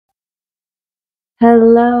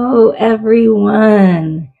Hello,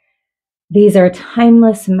 everyone. These are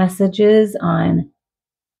timeless messages on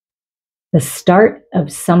the start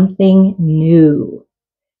of something new.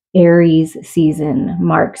 Aries season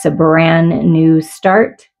marks a brand new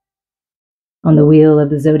start on the wheel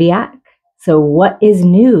of the zodiac. So what is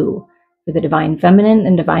new for the divine feminine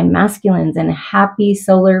and divine masculines? And happy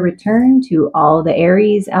solar return to all the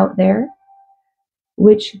Aries out there,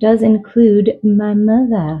 which does include my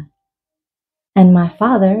mother and my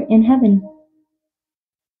father in heaven.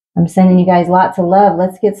 I'm sending you guys lots of love.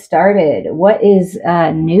 Let's get started. What is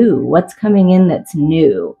new? What's coming in that's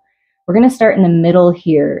new? We're going to start in the middle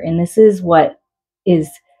here. And this is what is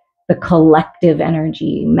the collective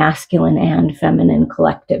energy, masculine and feminine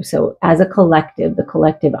collective. So as a collective, the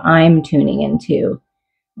collective I'm tuning into,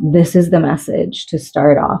 this is the message to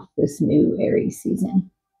start off this new Aries season.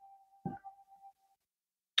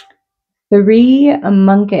 3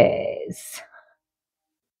 monkeys.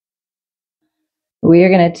 We are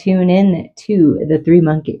going to tune in to the 3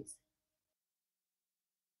 monkeys.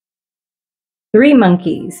 3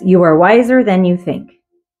 monkeys, you are wiser than you think.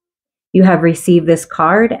 You have received this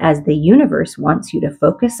card as the universe wants you to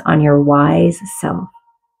focus on your wise self.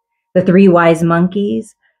 The 3 wise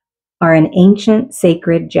monkeys are an ancient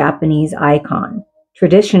sacred Japanese icon.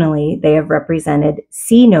 Traditionally, they have represented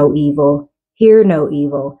see no evil, hear no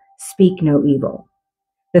evil, speak no evil.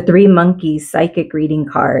 The 3 monkeys psychic reading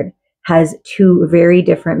card has 2 very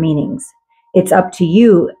different meanings. It's up to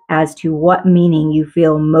you as to what meaning you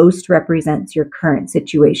feel most represents your current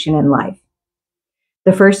situation in life.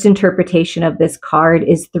 The first interpretation of this card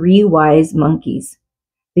is 3 wise monkeys.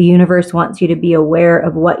 The universe wants you to be aware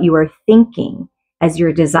of what you are thinking as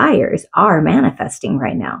your desires are manifesting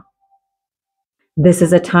right now. This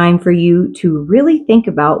is a time for you to really think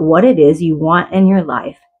about what it is you want in your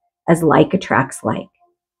life, as like attracts like.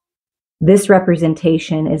 This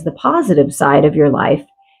representation is the positive side of your life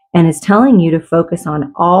and is telling you to focus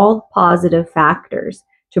on all positive factors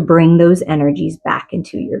to bring those energies back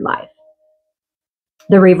into your life.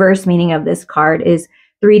 The reverse meaning of this card is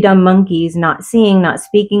 3 dumb monkeys, not seeing, not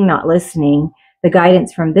speaking, not listening. The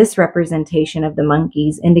guidance from this representation of the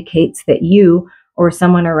monkeys indicates that you or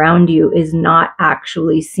someone around you is not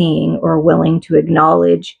actually seeing or willing to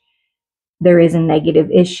acknowledge there is a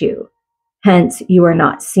negative issue. Hence, you are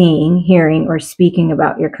not seeing, hearing, or speaking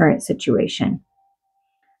about your current situation.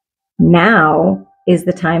 Now is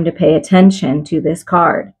the time to pay attention to this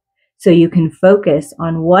card so you can focus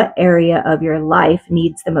on what area of your life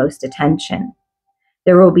needs the most attention.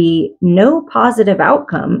 There will be no positive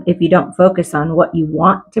outcome if you don't focus on what you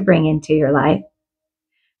want to bring into your life.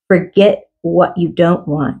 Forget what you don't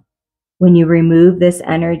want. When you remove this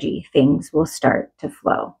energy, things will start to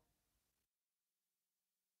flow.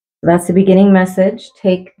 That's the beginning message.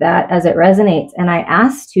 Take that as it resonates. And I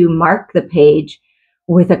asked to mark the page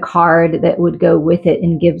with a card that would go with it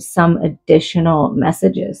and give some additional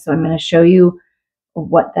messages. So I'm going to show you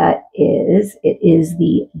what that is. It is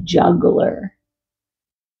the juggler.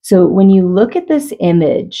 So when you look at this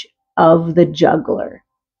image of the juggler,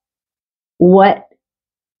 what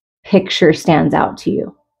picture stands out to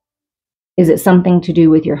you? Is it something to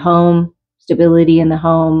do with your home, stability in the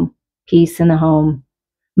home, peace in the home,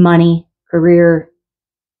 money, career,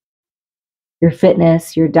 your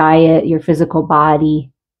fitness, your diet, your physical body,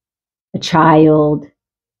 a child,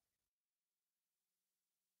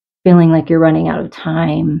 feeling like you're running out of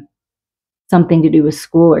time, something to do with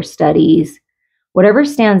school or studies? Whatever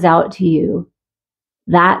stands out to you,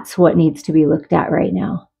 that's what needs to be looked at right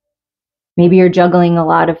now. Maybe you're juggling a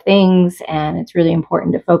lot of things and it's really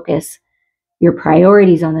important to focus your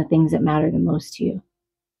priorities on the things that matter the most to you.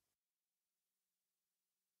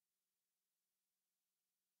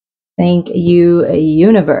 Thank you,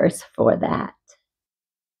 universe, for that.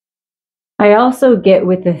 I also get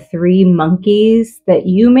with the 3 monkeys that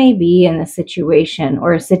you may be in a situation,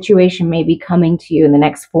 or a situation may be coming to you in the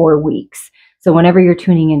next 4 weeks. So whenever you're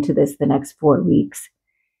tuning into this, the next 4 weeks,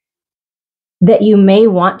 that you may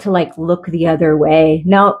want to look the other way.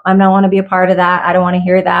 No, I don't want to be a part of that. I don't want to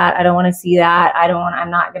hear that. I don't want to see that. I'm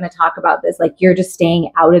not going to talk about this. You're just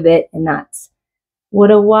staying out of it. And that's what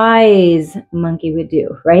a wise monkey would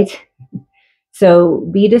do, right? So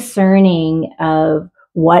be discerning of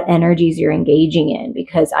what energies you're engaging in,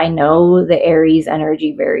 because I know the Aries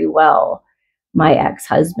energy very well. My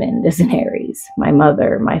ex-husband is an Aries. My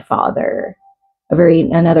mother, my father,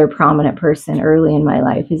 another prominent person early in my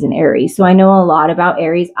life is an Aries. So I know a lot about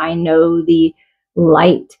Aries. I know the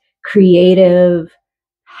light, creative,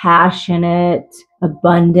 passionate,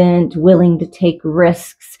 abundant, willing to take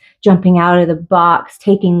risks, jumping out of the box,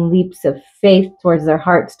 taking leaps of faith towards their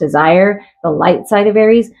heart's desire, the light side of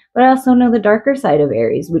Aries. But I also know the darker side of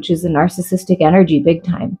Aries, which is the narcissistic energy, big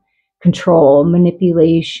time. Control,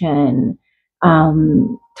 manipulation,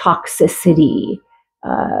 toxicity,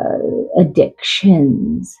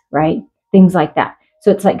 addictions, right? Things like that. So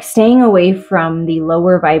it's like staying away from the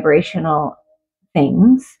lower vibrational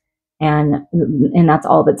things, and that's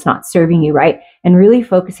all that's not serving you, right? And really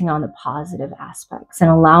focusing on the positive aspects and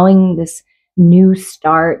allowing this new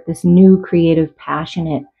start, this new creative,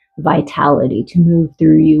 passionate vitality to move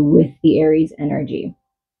through you with the Aries energy.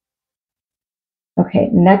 Okay,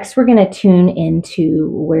 next we're going to tune into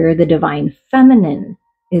where the divine feminine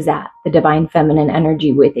is at, the divine feminine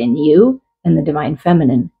energy within you and the divine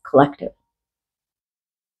feminine collective.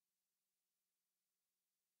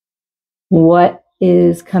 What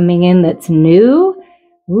is coming in that's new?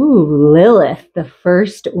 Ooh, Lilith, the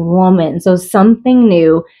first woman. So something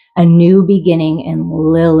new, a new beginning, and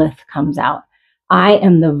Lilith comes out. I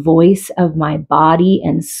am the voice of my body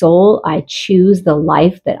and soul. I choose the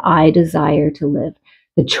life that I desire to live.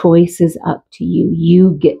 The choice is up to you.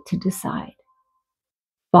 You get to decide.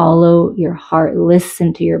 Follow your heart.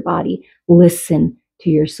 Listen to your body. Listen to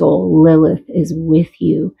your soul. Lilith is with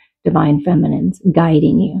you, divine feminines,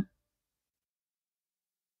 guiding you.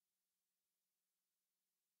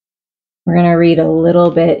 We're going to read a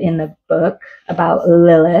little bit in the book about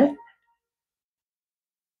Lilith.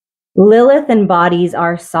 Lilith embodies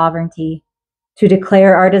our sovereignty to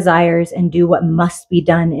declare our desires and do what must be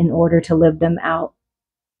done in order to live them out.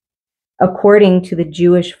 According to the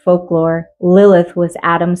Jewish folklore, Lilith was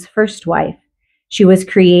Adam's first wife. She was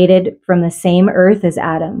created from the same earth as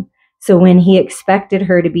Adam, so when he expected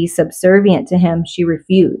her to be subservient to him, she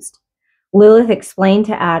refused. Lilith explained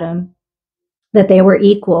to Adam that they were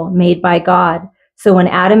equal, made by God. So when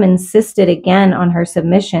Adam insisted again on her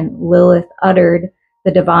submission, Lilith uttered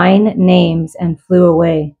the divine names and flew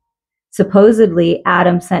away. Supposedly,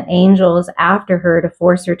 Adam sent angels after her to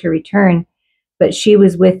force her to return, but she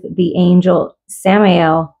was with the angel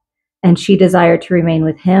Samael, and she desired to remain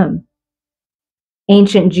with him.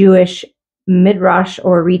 Ancient Jewish midrash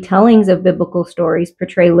or retellings of biblical stories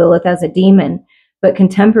portray Lilith as a demon, but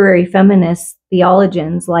contemporary feminist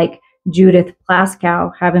theologians like Judith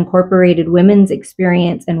Plaskow have incorporated women's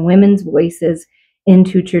experience and women's voices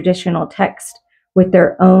into traditional text with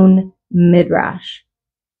their own midrash.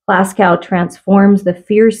 Plaskow transforms the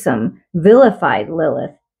fearsome, vilified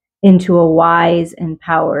Lilith into a wise,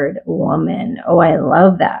 empowered woman. Oh, I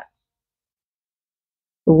love that.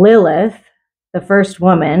 Lilith, the first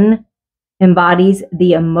woman, embodies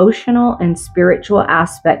the emotional and spiritual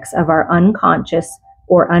aspects of our unconscious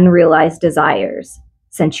or unrealized desires,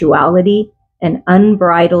 sensuality, and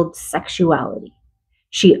unbridled sexuality.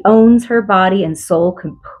 She owns her body and soul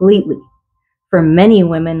completely. For many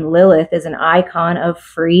women, Lilith is an icon of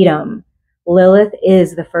freedom. Lilith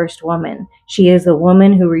is the first woman. She is the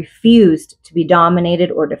woman who refused to be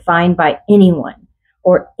dominated or defined by anyone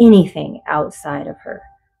or anything outside of her.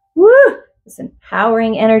 Woo! This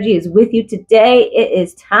empowering energy is with you today. It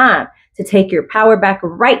is time to take your power back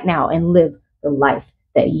right now and live the life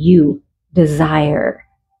that you desire.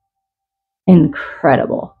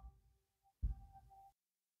 Incredible.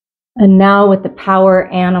 And now with the Power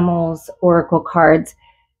Animals Oracle cards,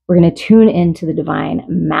 we're going to tune into the divine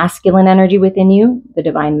masculine energy within you, the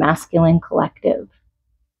divine masculine collective.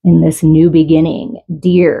 In this new beginning,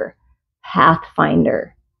 dear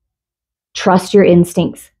Pathfinder, trust your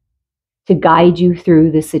instincts to guide you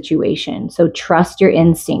through the situation. So trust your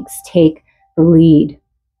instincts, take the lead.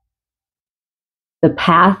 The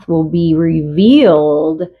path will be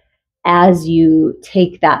revealed as you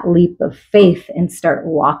take that leap of faith and start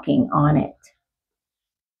walking on it.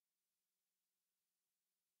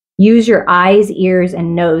 Use your eyes, ears,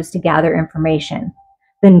 and nose to gather information.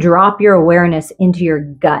 Then drop your awareness into your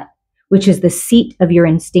gut, which is the seat of your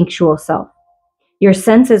instinctual self. Your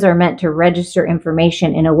senses are meant to register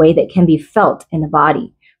information in a way that can be felt in the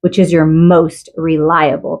body, which is your most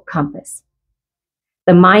reliable compass.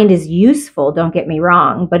 The mind is useful, don't get me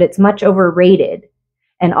wrong, but it's much overrated.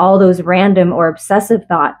 And all those random or obsessive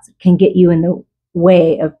thoughts can get you in the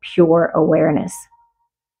way of pure awareness.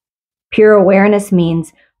 Pure awareness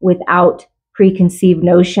means without preconceived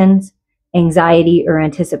notions, anxiety, or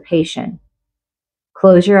anticipation.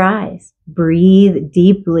 Close your eyes, breathe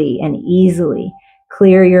deeply and easily,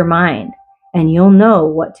 clear your mind, and you'll know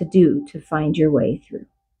what to do to find your way through.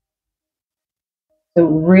 So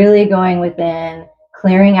really going within,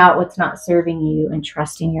 clearing out what's not serving you, and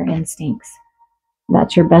trusting your instincts.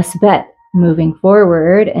 That's your best bet moving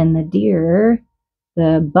forward. And the deer,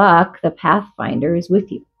 the buck, the Pathfinder is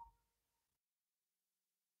with you.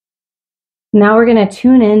 Now we're going to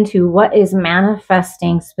tune into what is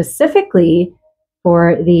manifesting specifically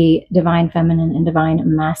for the divine feminine and divine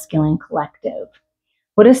masculine collective.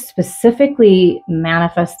 What is specifically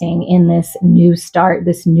manifesting in this new start,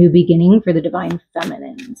 this new beginning for the divine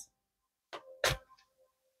feminines?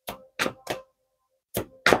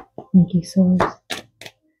 Thank you, Source.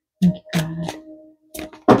 Thank you,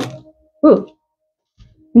 God. Ooh,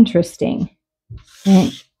 interesting.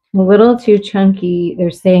 Right. A little too chunky.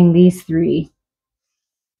 They're saying these three.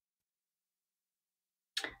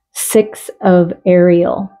 6 of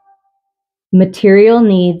Ariel. Material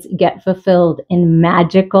needs get fulfilled in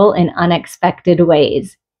magical and unexpected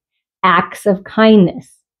ways. Acts of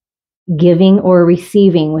kindness, giving or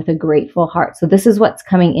receiving with a grateful heart. So this is what's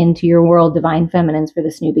coming into your world, divine feminines, for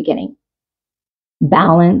this new beginning.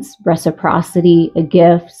 Balance, reciprocity, a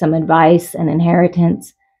gift, some advice, an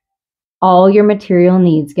inheritance. All your material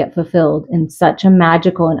needs get fulfilled in such a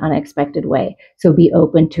magical and unexpected way. So be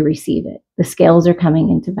open to receive it. The scales are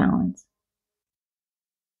coming into balance.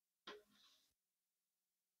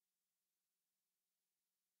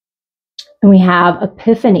 And we have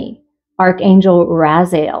Epiphany, Archangel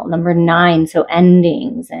Raziel, number 9. So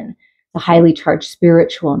endings, and the highly charged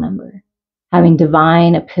spiritual number. Having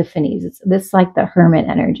divine epiphanies. It's like the hermit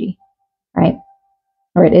energy, right?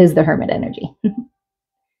 Or it is the hermit energy.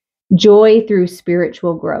 Joy through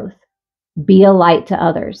spiritual growth. Be a light to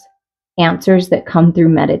others. Answers that come through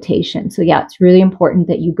meditation. So yeah, it's really important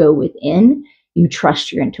that you go within. You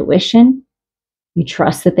trust your intuition. You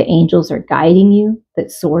trust that the angels are guiding you,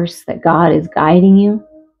 that source, that God is guiding you.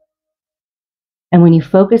 And when you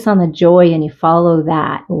focus on the joy and you follow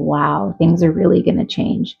that, wow, things are really going to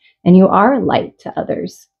change. And you are a light to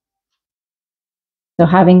others. So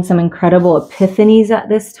having some incredible epiphanies at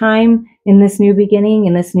this time in this new beginning,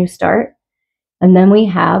 in this new start. And then we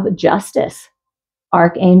have Justice,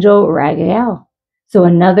 Archangel Raziel. So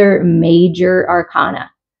another major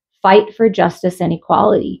arcana. Fight for justice and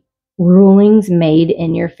equality. Rulings made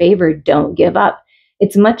in your favor. Don't give up.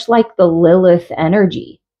 It's much like the Lilith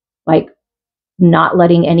energy, like not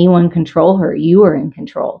letting anyone control her. You are in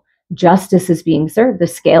control. Justice is being served. The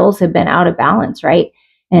scales have been out of balance, right?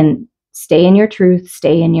 And stay in your truth,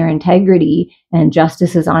 stay in your integrity, and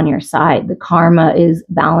justice is on your side. The karma is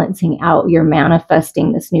balancing out. You're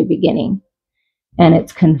manifesting this new beginning. And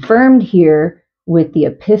it's confirmed here with the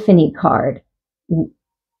Epiphany card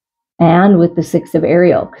and with the 6 of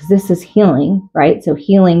Ariel, because this is healing, right? So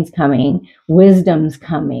healing's coming, wisdom's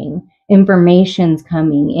coming, information's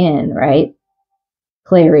coming in, right?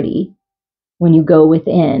 Clarity when you go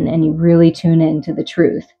within and you really tune into the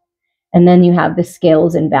truth. And then you have the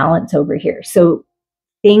scales in balance over here. So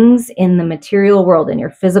things in the material world, in your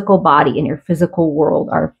physical body, in your physical world,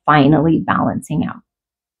 are finally balancing out.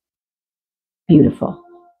 Beautiful.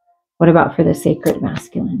 What about for the sacred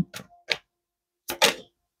masculine?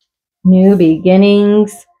 New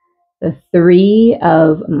beginnings. The 3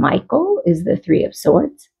 of Michael is the 3 of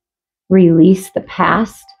Swords. Release the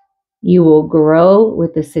past. You will grow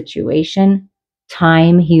with the situation.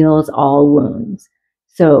 Time heals all wounds.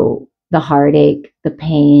 So the heartache, the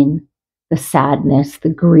pain, the sadness, the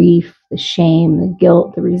grief, the shame, the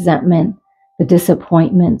guilt, the resentment, the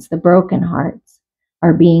disappointments, the broken hearts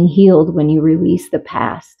are being healed when you release the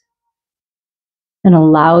past. And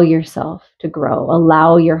allow yourself to grow.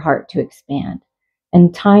 Allow your heart to expand.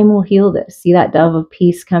 And time will heal this. See that dove of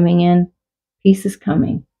peace coming in? Peace is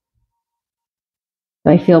coming.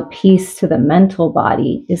 So I feel peace to the mental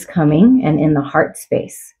body is coming and in the heart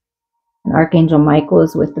space. And Archangel Michael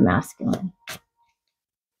is with the masculine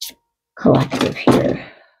collective here.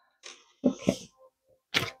 Okay.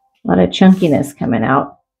 A lot of chunkiness coming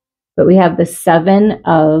out. But we have the 7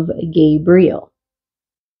 of Gabriel.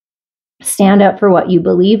 Stand up for what you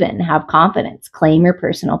believe in. Have confidence. Claim your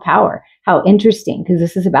personal power. How interesting, because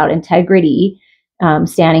this is about integrity,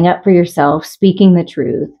 standing up for yourself, speaking the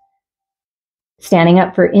truth, standing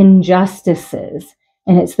up for injustices.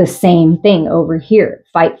 And it's the same thing over here.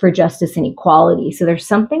 Fight for justice and equality. So there's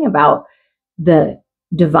something about the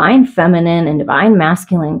divine feminine and divine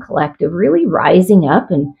masculine collective really rising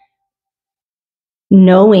up and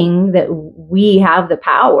knowing that we have the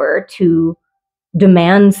power to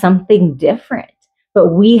demand something different, but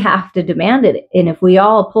we have to demand it. And if we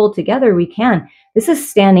all pull together, we can. This is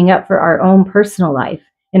standing up for our own personal life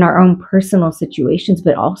in our own personal situations,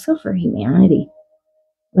 but also for humanity,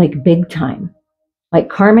 like big time, like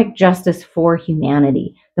karmic justice for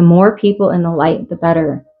humanity. The more people in the light, the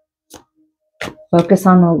better. Focus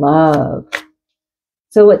on the love.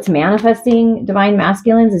 So what's manifesting divine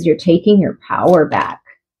masculines is you're taking your power back.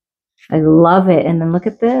 I love it. And then look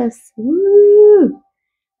at this. Woo!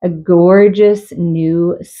 a gorgeous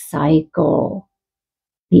new cycle.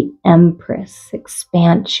 The Empress,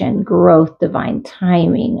 expansion, growth, divine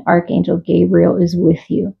timing. Archangel Gabriel is with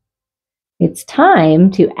you. It's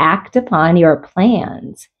time to act upon your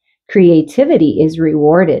plans. Creativity is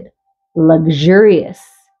rewarded. Luxurious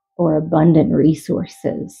or abundant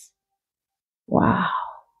resources. Wow.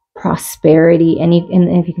 Prosperity. And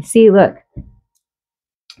if you can see, look,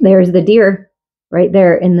 there's the deer right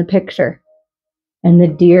there in the picture. And the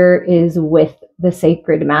deer is with the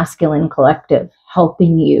sacred masculine collective,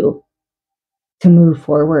 helping you to move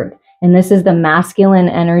forward. And this is the masculine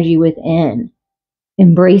energy within,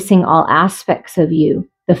 embracing all aspects of you,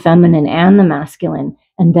 the feminine and the masculine,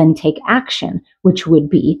 and then take action, which would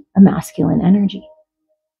be a masculine energy.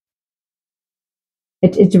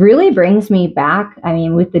 It really brings me back, I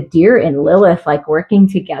mean, with the deer and Lilith, like working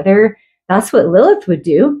together, that's what Lilith would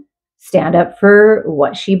do. Stand up for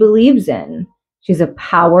what she believes in. She's a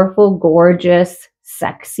powerful, gorgeous,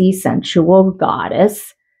 sexy, sensual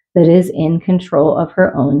goddess that is in control of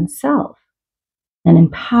her own self and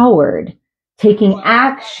empowered, taking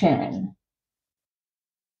action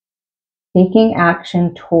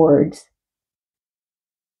towards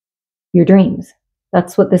your dreams.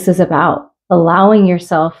 That's what this is about. Allowing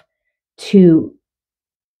yourself to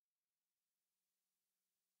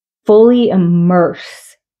fully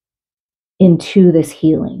immerse into this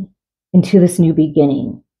healing, into this new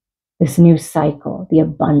beginning, this new cycle, the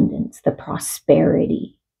abundance, the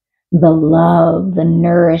prosperity, the love, the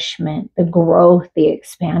nourishment, the growth, the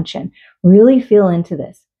expansion. Really feel into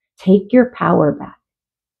this. Take your power back.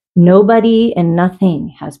 Nobody and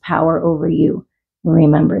nothing has power over you.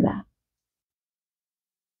 Remember that.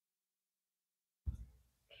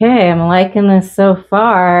 Okay, I'm liking this so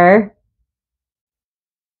far.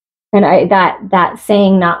 And that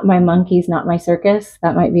saying, not my monkeys, not my circus,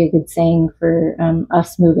 that might be a good saying for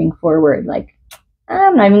us moving forward. Like,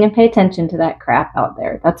 I'm not even going to pay attention to that crap out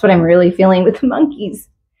there. That's what I'm really feeling with the monkeys.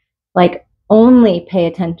 Like, only pay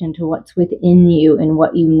attention to what's within you and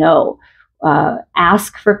what you know.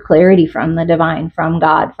 Ask for clarity from the divine, from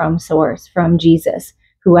God, from Source, from Jesus,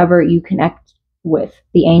 whoever you connect with,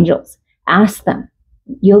 the angels. Ask them.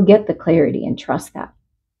 You'll get the clarity and trust that.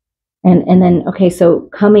 And then, okay, so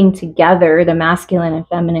coming together, the masculine and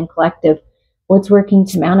feminine collective, what's working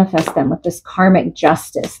to manifest them with this karmic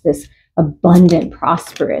justice, this abundant,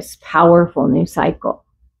 prosperous, powerful new cycle?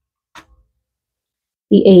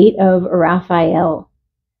 The 8 of Raphael.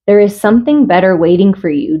 There is something better waiting for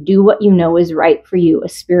you. Do what you know is right for you, a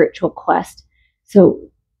spiritual quest. So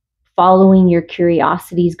following your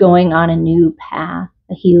curiosities, going on a new path,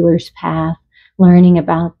 a healer's path, learning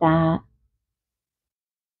about that.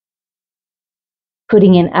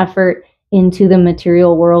 Putting in effort into the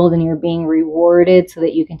material world, and you're being rewarded so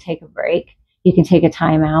that you can take a break. You can take a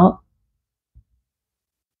time out.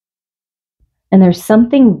 And there's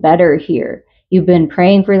something better here. You've been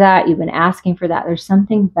praying for that. You've been asking for that. There's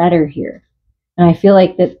something better here. And I feel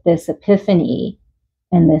like that this epiphany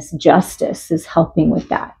and this justice is helping with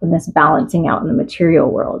that, and this balancing out in the material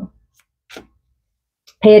world.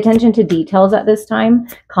 Pay attention to details at this time.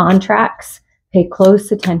 Contracts, pay close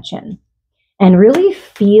attention. And really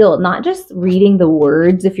feel, not just reading the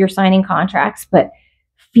words if you're signing contracts, but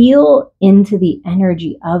feel into the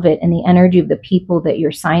energy of it and the energy of the people that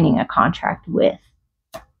you're signing a contract with.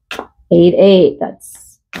 8-8,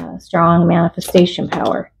 that's strong manifestation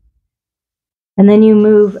power. And then you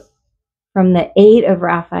move from the 8 of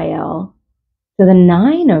Raphael to the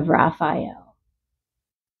 9 of Raphael.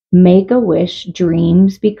 Make a wish,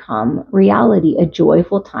 dreams become reality, a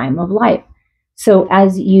joyful time of life. So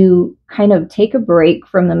as you kind of take a break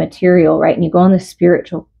from the material, right, and you go on the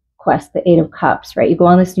spiritual quest, the 8 of Cups, right, you go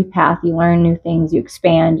on this new path, you learn new things, you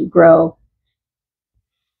expand, you grow.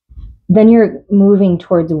 Then you're moving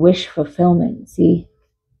towards wish fulfillment. See,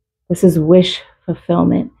 this is wish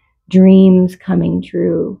fulfillment, dreams coming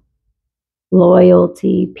true,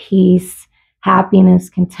 loyalty, peace, happiness,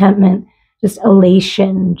 contentment, just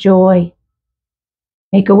elation, joy.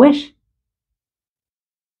 Make a wish.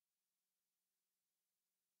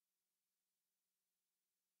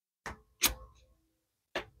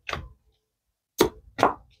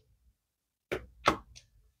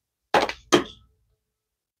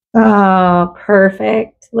 Oh,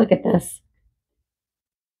 perfect. Look at this.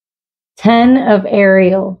 10 of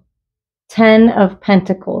Ariel, 10 of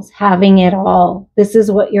Pentacles, having it all. This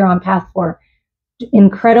is what you're on path for.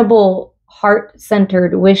 Incredible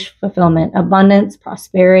heart-centered wish fulfillment, abundance,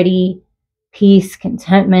 prosperity, peace,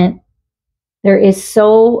 contentment. There is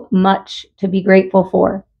so much to be grateful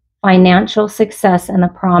for. Financial success and the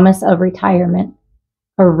promise of retirement.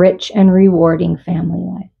 A rich and rewarding family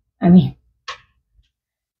life. I mean,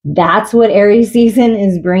 that's what Aries season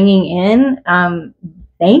is bringing in.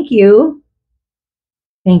 Thank you.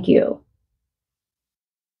 Thank you.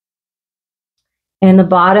 And the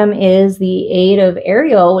bottom is the 8 of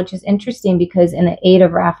Ariel, which is interesting because in the 8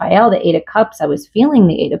 of Raphael, the 8 of Cups, I was feeling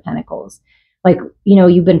the 8 of Pentacles. Like, you know,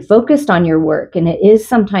 you've been focused on your work, and it is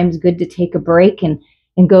sometimes good to take a break and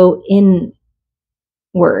go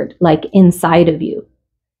inward, like inside of you,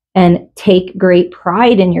 and take great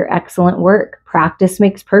pride in your excellent work. Practice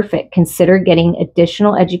makes perfect. Consider getting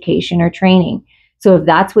additional education or training. So if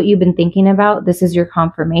that's what you've been thinking about, this is your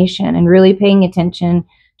confirmation, and really paying attention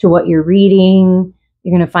to what you're reading.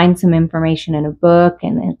 You're going to find some information in a book,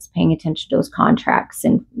 and it's paying attention to those contracts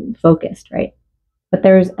and focused, right? But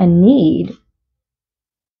there's a need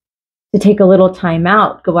to take a little time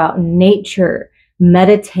out, go out in nature,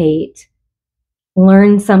 meditate,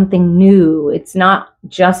 learn something new. It's not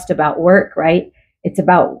just about work, right? It's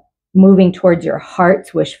about moving towards your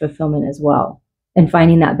heart's wish fulfillment as well, and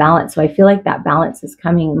finding that balance. So I feel like that balance is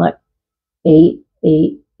coming. Look, 8,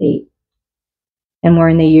 8, 8. And we're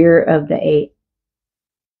in the year of the 8.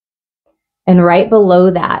 And right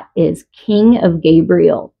below that is King of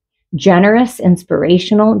Gabriel. Generous,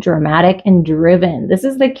 inspirational, dramatic, and driven. This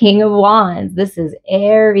is the King of Wands. This is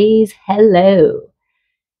Aries. Hello.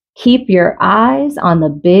 Keep your eyes on the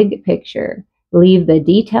big picture. Leave the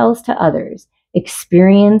details to others.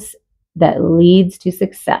 Experience that leads to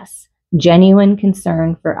success. Genuine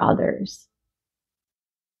concern for others.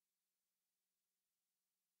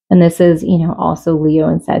 And this is, you know, also Leo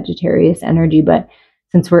and Sagittarius energy. But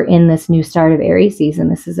since we're in this new start of Aries season,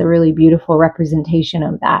 this is a really beautiful representation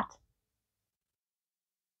of that.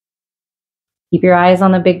 Keep your eyes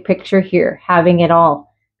on the big picture here, having it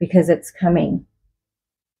all, because it's coming.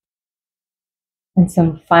 And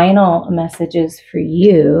some final messages for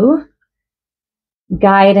you.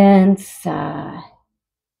 Guidance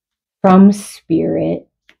from Spirit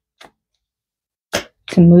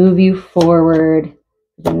to move you forward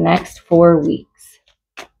the next 4 weeks.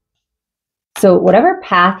 So whatever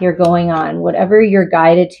path you're going on, whatever you're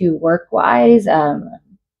guided to work-wise,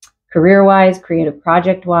 career-wise, creative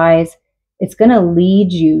project-wise, it's going to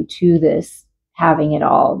lead you to this having it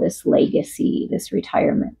all, this legacy, this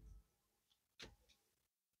retirement.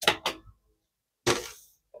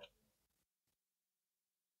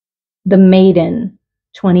 The Maiden,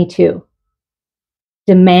 22.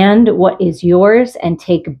 Demand what is yours and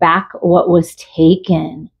take back what was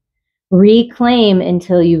taken. Reclaim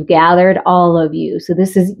until you've gathered all of you. So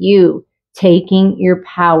this is you taking your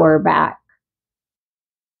power back.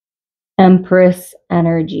 Empress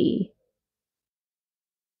energy.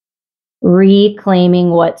 Reclaiming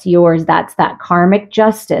what's yours. That's that karmic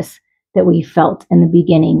justice that we felt in the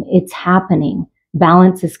beginning. It's happening.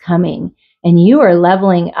 Balance is coming. And you are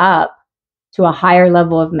leveling up to a higher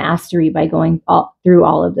level of mastery by going through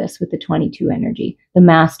all of this with the 22 energy. The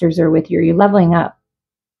masters are with you. You're leveling up.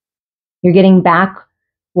 You're getting back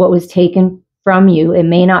what was taken from you. It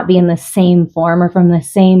may not be in the same form or from the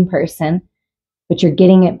same person, but you're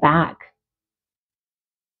getting it back.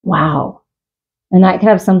 Wow. And that could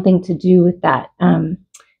have something to do with that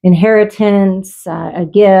inheritance, a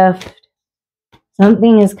gift.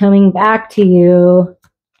 Something is coming back to you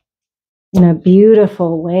in a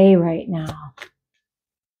beautiful way right now.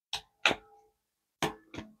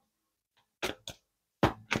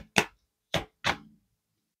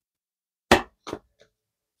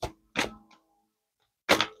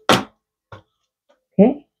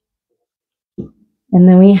 Okay. And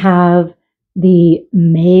then we have the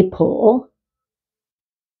Maypole,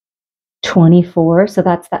 24. So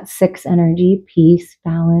that's that 6 energy, peace,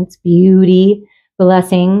 balance, beauty,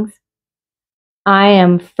 blessings. I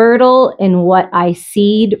am fertile in what I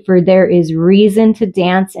seed, for there is reason to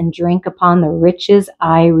dance and drink upon the riches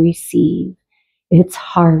I receive. It's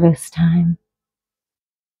harvest time.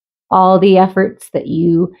 All the efforts that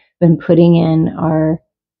you've been putting in are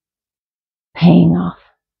paying off.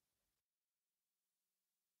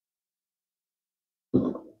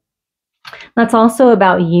 That's also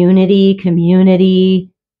about unity,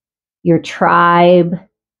 community, your tribe,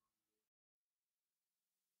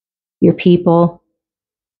 your people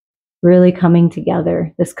really coming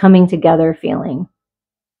together, this coming together feeling.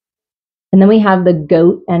 And then we have the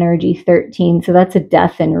goat energy, 13. So that's a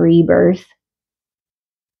death and rebirth.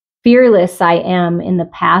 Fearless I am in the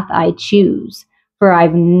path I choose, for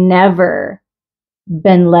I've never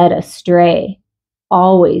been led astray,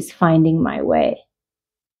 always finding my way.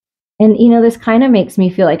 And, you know, this kind of makes me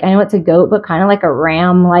feel like, I know it's a goat, but kind of like a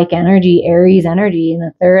ram-like energy, Aries energy, in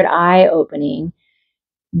the third eye opening.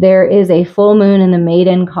 There is a full moon in the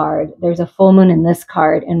maiden card. There's a full moon in this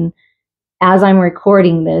card. And as I'm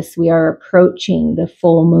recording this, we are approaching the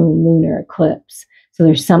full moon lunar eclipse. So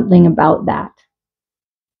there's something about that.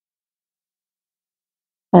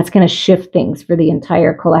 That's going to shift things for the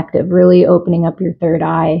entire collective, really opening up your third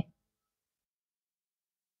eye.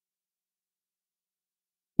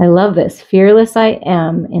 I love this. Fearless I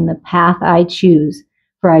am in the path I choose,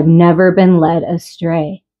 for I've never been led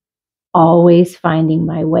astray. Always finding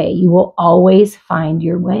my way. You will always find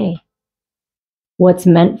your way. What's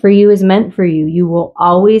meant for you is meant for you. You will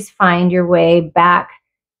always find your way back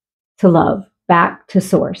to love, back to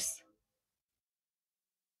source.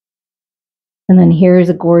 And then here's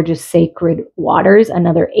a gorgeous sacred waters,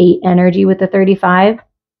 another 8 energy with the 35.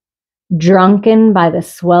 Drunken by the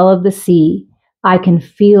swell of the sea, I can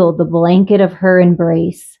feel the blanket of her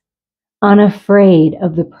embrace. Unafraid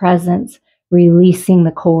of the presence, releasing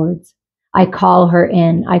the cords. I call her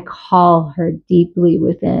in. I call her deeply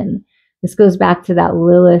within. This goes back to that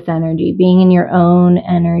Lilith energy, being in your own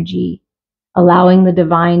energy, allowing the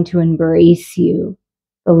divine to embrace you,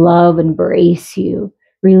 the love embrace you,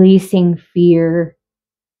 releasing fear,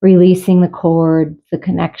 releasing the cords, the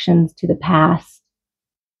connections to the past,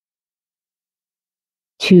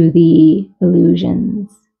 to the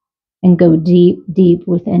illusions, and go deep, deep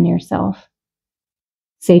within yourself.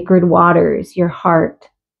 Sacred waters, your heart.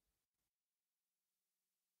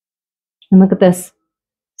 And look at this.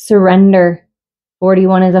 Surrender.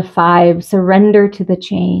 41 is a 5. Surrender to the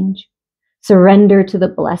change. Surrender to the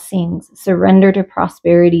blessings. Surrender to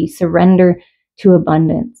prosperity. Surrender to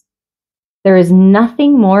abundance. There is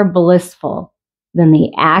nothing more blissful than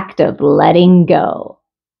the act of letting go,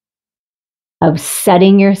 of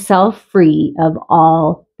setting yourself free of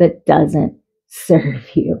all that doesn't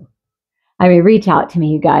serve you. I mean, reach out to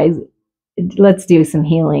me, you guys. Let's do some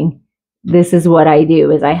healing. This is what I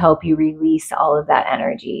do, is I help you release all of that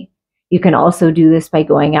energy. You can also do this by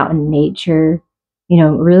going out in nature,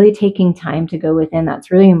 really taking time to go within.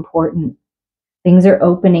 That's really important. Things are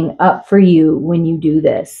opening up for you when you do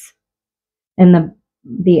this. And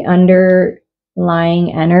the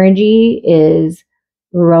underlying energy is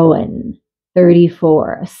Rowan,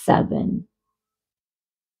 34, a 7.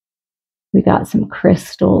 We got some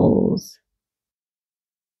crystals,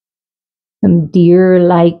 some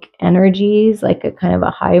deer-like energies, like a kind of a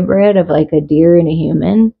hybrid of like a deer and a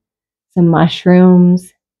human, some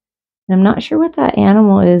mushrooms. And I'm not sure what that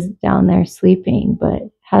animal is down there sleeping, but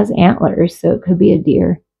it has antlers, so it could be a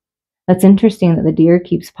deer. That's interesting that the deer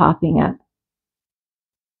keeps popping up.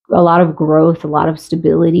 A lot of growth, a lot of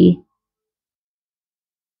stability.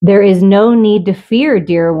 There is no need to fear,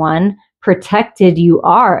 dear one. Protected you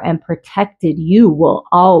are, and protected you will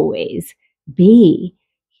always be.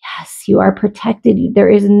 Yes, you are protected. There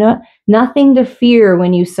is nothing to fear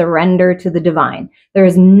when you surrender to the divine. There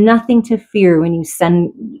is nothing to fear when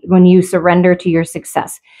you surrender to your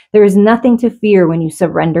success. There is nothing to fear when you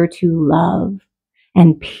surrender to love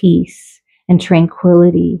and peace and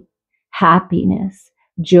tranquility, happiness,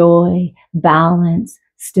 joy, balance,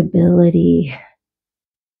 stability,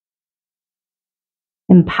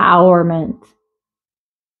 empowerment,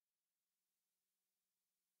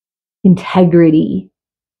 integrity.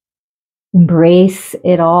 Embrace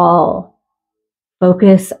it all.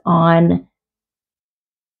 Focus on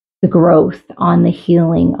the growth, on the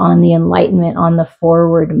healing, on the enlightenment, on the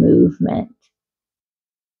forward movement.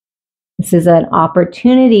 This is an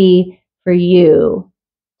opportunity for you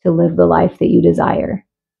to live the life that you desire.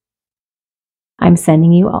 I'm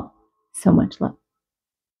sending you all so much love.